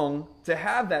wrong to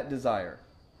have that desire.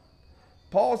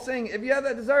 Paul is saying, if you have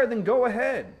that desire, then go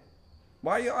ahead.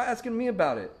 Why are you asking me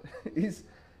about it?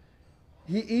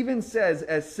 He even says,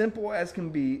 as simple as can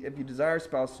be, if you desire a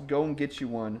spouse, go and get you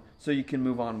one so you can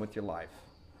move on with your life.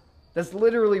 That's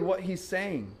literally what he's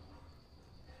saying.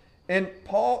 And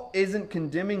Paul isn't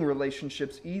condemning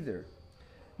relationships either.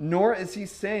 Nor is he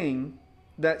saying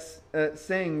that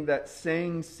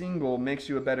staying single makes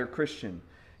you a better Christian.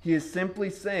 He is simply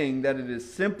saying that it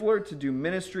is simpler to do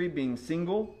ministry being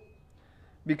single,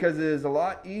 because it is a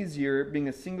lot easier being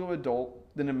a single adult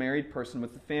than a married person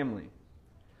with a family.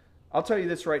 I'll tell you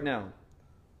this right now.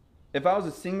 If I was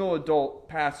a single adult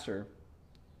pastor,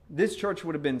 this church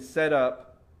would have been set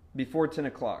up before 10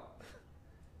 o'clock.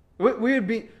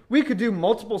 We could do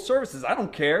multiple services. I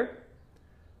don't care.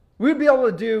 We'd be able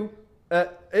to do,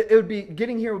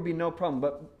 getting here would be no problem.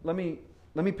 But let me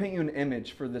paint you an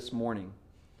image for this morning.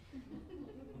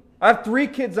 I have 3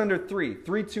 kids under 3,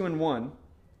 3, 2, and 1.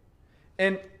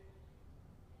 And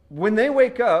when they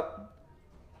wake up,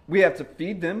 we have to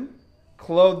feed them,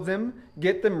 clothe them,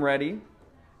 get them ready.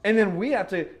 And then we have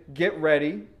to get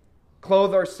ready,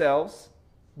 clothe ourselves,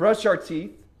 brush our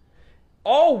teeth,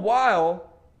 all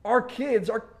while our kids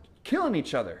are killing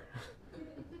each other.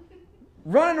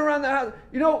 Running around the house.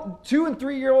 2 and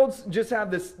 3-year-olds just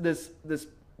have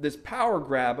this power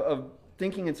grab of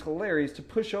thinking it's hilarious to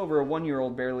push over a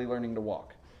 1-year-old barely learning to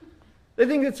walk. They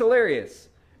think it's hilarious.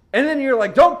 And then you're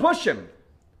like, don't push him.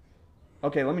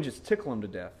 Okay, let me just tickle him to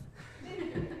death.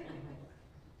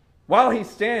 While he's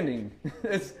standing.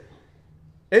 It's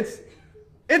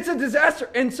a disaster.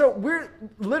 And so we're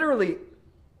literally,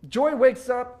 Joy wakes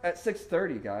up at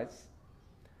 6:30, guys.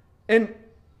 And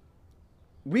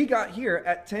we got here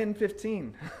at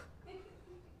 10:15.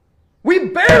 We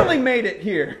barely made it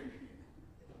here.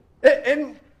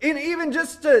 And even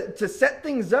just to set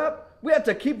things up, we had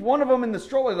to keep one of them in the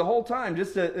stroller the whole time.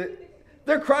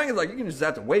 They're crying. It's like, you can just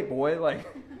have to wait, boy. Like,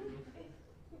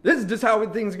 this is just how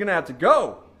things are going to have to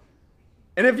go.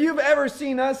 And if you've ever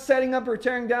seen us setting up or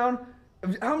tearing down,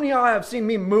 how many of y'all have seen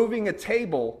me moving a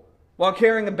table while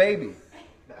carrying a baby?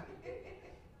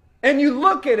 And you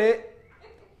look at it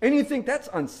and you think, that's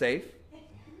unsafe.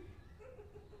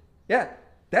 Yeah,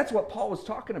 that's what Paul was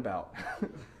talking about.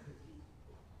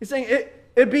 He's saying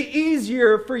it'd be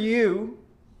easier for you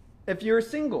if you're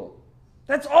single.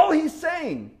 That's all he's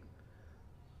saying.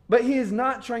 But he is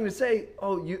not trying to say,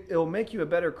 it'll make you a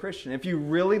better Christian. If you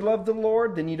really love the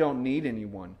Lord, then you don't need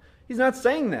anyone. He's not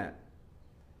saying that.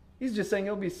 He's just saying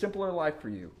it'll be a simpler life for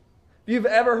you. If you've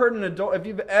ever heard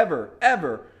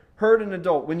ever heard an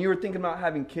adult, when you were thinking about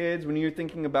having kids, when you were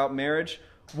thinking about marriage,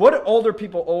 what do older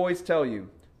people always tell you?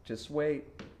 Just wait.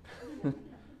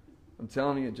 I'm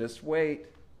telling you, just wait.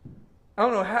 I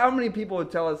don't know how many people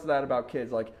would tell us that about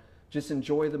kids, like, just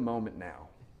enjoy the moment now.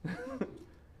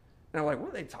 And I'm like, what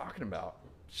are they talking about?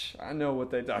 I know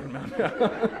what they're talking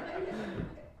about.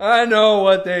 I know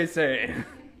what they say.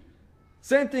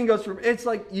 Same thing goes for, it's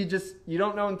like you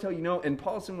don't know until you know. And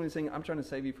Paul's simply saying, I'm trying to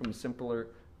save you from a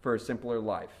simpler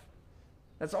life.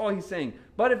 That's all he's saying.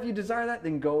 But if you desire that,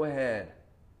 then go ahead.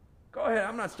 Go ahead.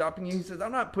 I'm not stopping you. He says,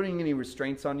 I'm not putting any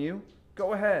restraints on you.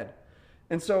 Go ahead.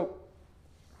 And so,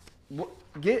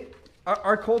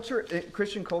 our culture,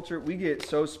 Christian culture, we get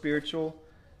so spiritual,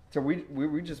 so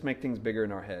we just make things bigger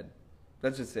in our head.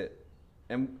 That's just it.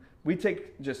 And we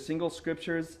take just single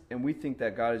scriptures, and we think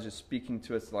that God is just speaking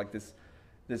to us like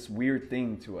this weird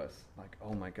thing to us. Like,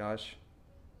 oh my gosh,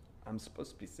 I'm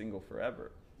supposed to be single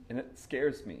forever. And it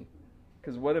scares me.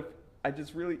 Because what if I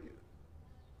just really...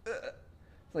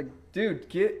 It's like, dude,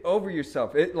 get over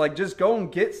yourself. Just go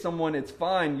and get someone. It's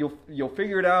fine. You'll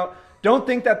figure it out. Don't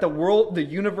think that the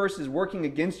universe is working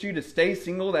against you to stay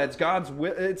single. That's God's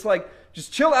will. It's like,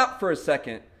 just chill out for a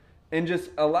second and just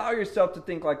allow yourself to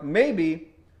think like, maybe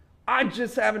I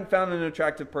just haven't found an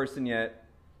attractive person yet,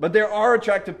 but there are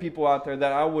attractive people out there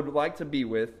that I would like to be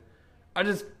with. I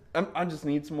just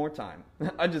need some more time.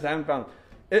 I just haven't found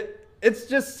it. It's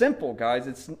just simple,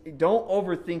 guys. Don't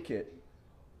overthink it,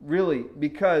 really,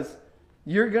 because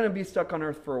you're going to be stuck on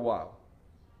earth for a while.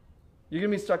 You're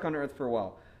going to be stuck on earth for a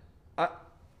while.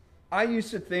 I used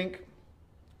to think,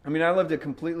 I lived a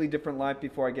completely different life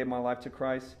before I gave my life to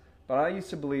Christ, but I used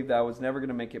to believe that I was never going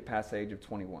to make it past the age of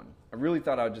 21. I really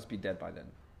thought I would just be dead by then.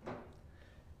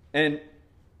 And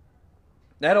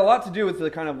that had a lot to do with the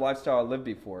kind of lifestyle I lived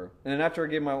before. And then after I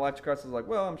gave my life to Christ, I was like,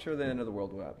 well, I'm sure the end of the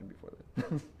world will happen before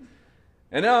then.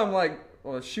 And now I'm like,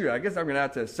 well, shoot, I guess I'm going to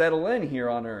have to settle in here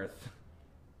on earth.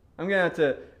 I'm going to have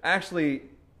to actually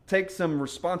take some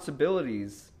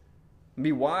responsibilities and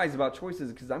be wise about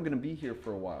choices because I'm going to be here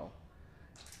for a while.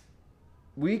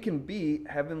 We can be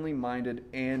heavenly minded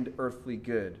and earthly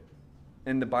good.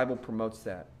 And the Bible promotes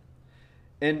that.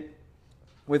 And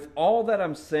with all that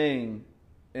I'm saying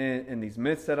and these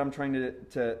myths that I'm trying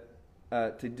to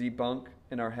debunk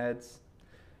in our heads,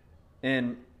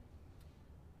 and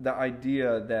the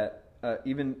idea that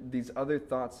even these other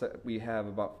thoughts that we have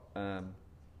about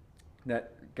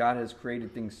that God has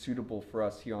created things suitable for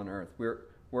us here on earth. We're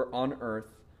on earth.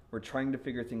 We're trying to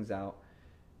figure things out.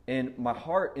 And my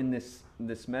heart in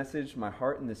this message, my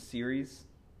heart in this series,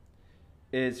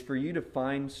 is for you to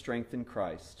find strength in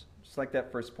Christ. Just like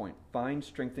that first point. Find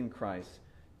strength in Christ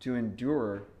to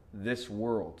endure this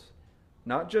world.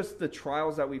 Not just the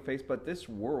trials that we face, but this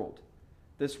world.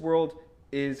 This world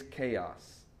is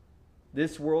chaos.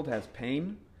 This world has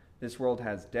pain. This world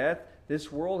has death.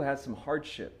 This world has some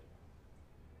hardship.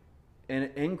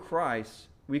 And in Christ,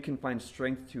 we can find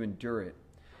strength to endure it.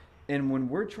 And when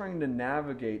we're trying to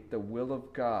navigate the will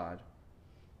of God,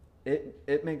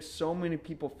 it makes so many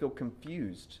people feel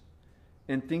confused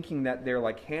and thinking that they're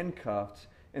like handcuffed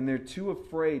and they're too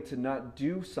afraid to not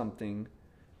do something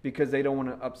because they don't want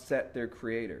to upset their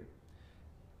Creator.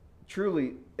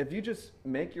 Truly, if you just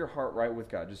make your heart right with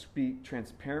God, just be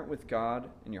transparent with God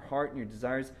in your heart and your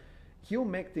desires, He'll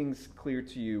make things clear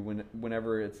to you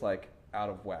whenever it's like out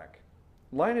of whack.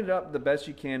 Line it up the best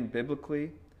you can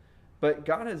biblically, but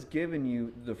God has given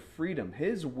you the freedom.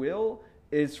 His will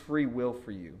is free will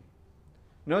for you.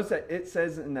 Notice that it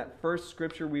says in that first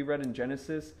scripture we read in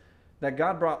Genesis that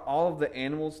God brought all of the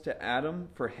animals to Adam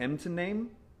for him to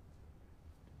name.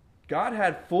 God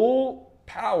had full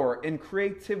power and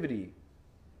creativity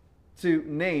to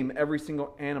name every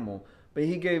single animal, but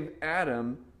He gave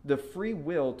Adam the free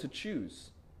will to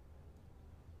choose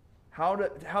how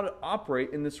to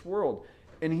operate in this world.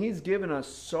 And He's given us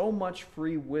so much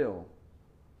free will.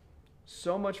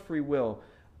 So much free will.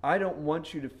 I don't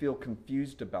want you to feel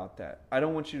confused about that. I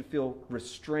don't want you to feel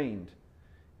restrained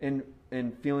and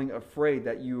feeling afraid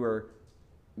that you are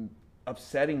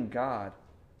upsetting God.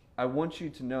 I want you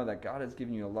to know that God has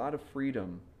given you a lot of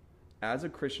freedom as a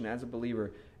Christian, as a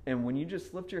believer. And when you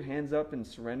just lift your hands up and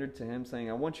surrender to Him, saying,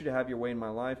 I want you to have your way in my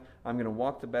life. I'm going to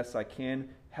walk the best I can.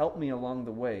 Help me along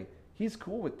the way. He's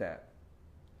cool with that.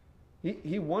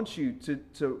 He wants you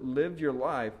to live your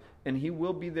life, and He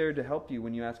will be there to help you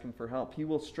when you ask Him for help. He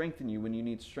will strengthen you when you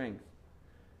need strength.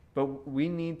 But we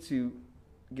need to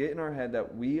get in our head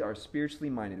that we are spiritually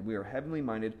minded, we are heavenly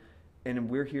minded, and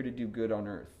we're here to do good on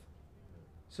earth.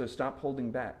 So stop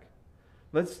holding back.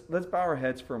 Let's bow our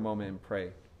heads for a moment and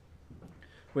pray.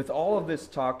 With all of this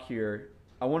talk here,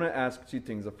 I want to ask two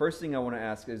things. The first thing I want to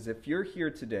ask is, if you're here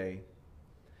today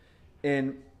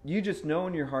and you just know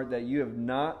in your heart that you have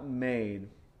not made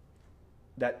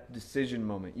that decision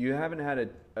moment, you haven't had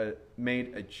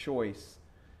made a choice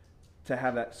to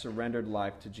have that surrendered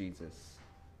life to Jesus.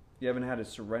 You haven't had a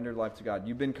surrendered life to God.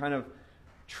 You've been kind of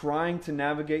trying to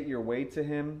navigate your way to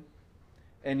Him,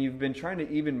 and you've been trying to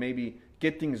even maybe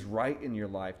get things right in your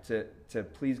life to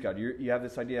please God. You have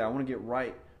this idea, I want to get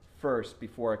right first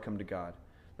before I come to God.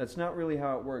 That's not really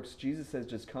how it works. Jesus says,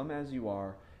 just come as you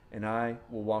are, and I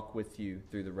will walk with you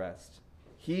through the rest.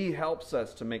 He helps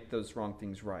us to make those wrong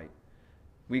things right.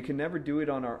 We can never do it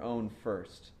on our own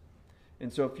first.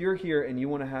 And so if you're here and you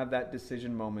want to have that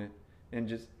decision moment and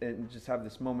just have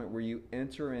this moment where you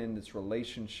enter in this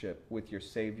relationship with your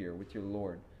Savior, with your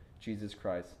Lord, Jesus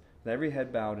Christ, with every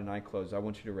head bowed and eye closed, I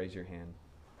want you to raise your hand.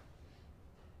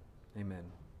 Amen.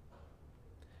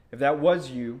 If that was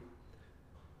you,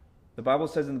 the Bible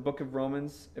says in the book of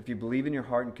Romans, if you believe in your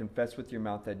heart and confess with your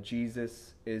mouth that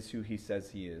Jesus is who He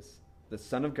says He is, the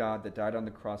Son of God that died on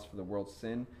the cross for the world's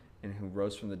sin and who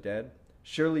rose from the dead,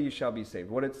 surely you shall be saved.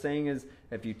 What it's saying is,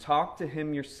 if you talk to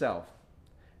Him yourself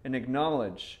and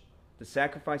acknowledge the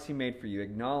sacrifice He made for you,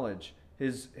 acknowledge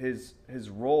His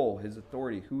role, His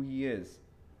authority, who He is,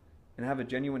 and have a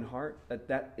genuine heart,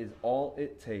 that is all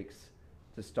it takes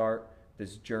to start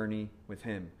this journey with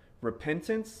Him.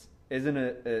 Repentance isn't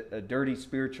a dirty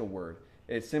spiritual word.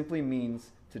 It simply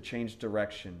means to change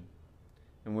direction.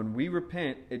 And when we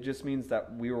repent, it just means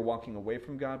that we were walking away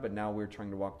from God, but now we're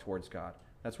trying to walk towards God.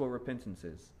 That's what repentance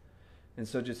is. And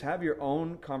so just have your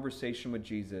own conversation with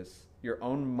Jesus, your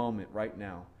own moment right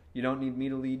now. You don't need me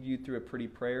to lead you through a pretty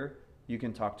prayer. You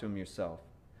can talk to Him yourself.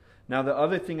 Now, the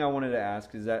other thing I wanted to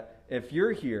ask is that if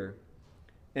you're here,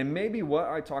 and maybe what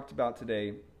I talked about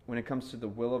today when it comes to the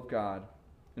will of God,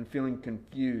 and feeling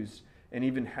confused and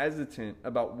even hesitant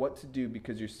about what to do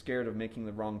because you're scared of making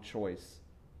the wrong choice,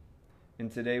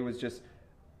 and today was just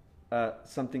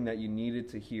something that you needed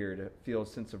to hear to feel a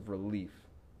sense of relief.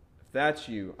 If that's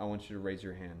you, I want you to raise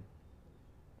your hand.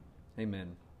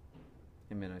 Amen.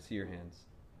 Amen. I see your hands.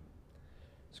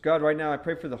 So God, right now I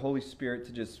pray for the Holy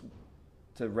Spirit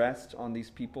to rest on these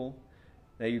people,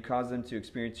 that you cause them to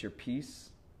experience your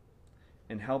peace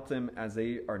and help them as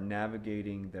they are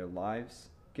navigating their lives.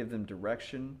 Give them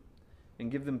direction and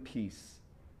give them peace.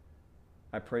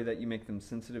 I pray that you make them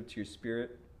sensitive to your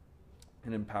Spirit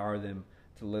and empower them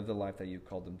to live the life that you've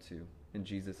called them to. In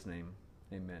Jesus' name,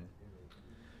 amen.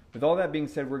 With all that being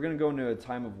said, we're going to go into a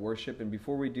time of worship, and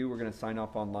before we do, we're going to sign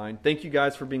off online. Thank you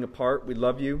guys for being a part. We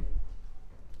love you.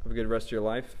 Have a good rest of your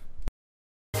life.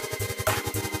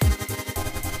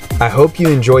 I hope you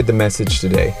enjoyed the message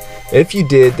today. If you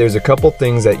did, there's a couple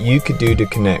things that you could do to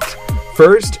connect.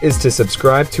 First is to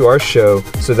subscribe to our show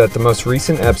so that the most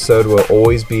recent episode will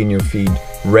always be in your feed,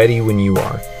 ready when you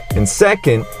are. And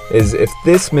second is, if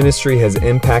this ministry has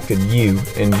impacted you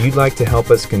and you'd like to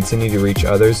help us continue to reach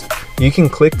others, you can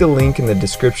click the link in the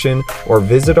description or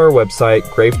visit our website,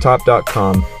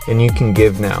 gravetop.com, and you can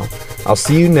give now. I'll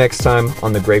see you next time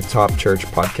on the Gravetop Church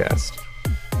podcast.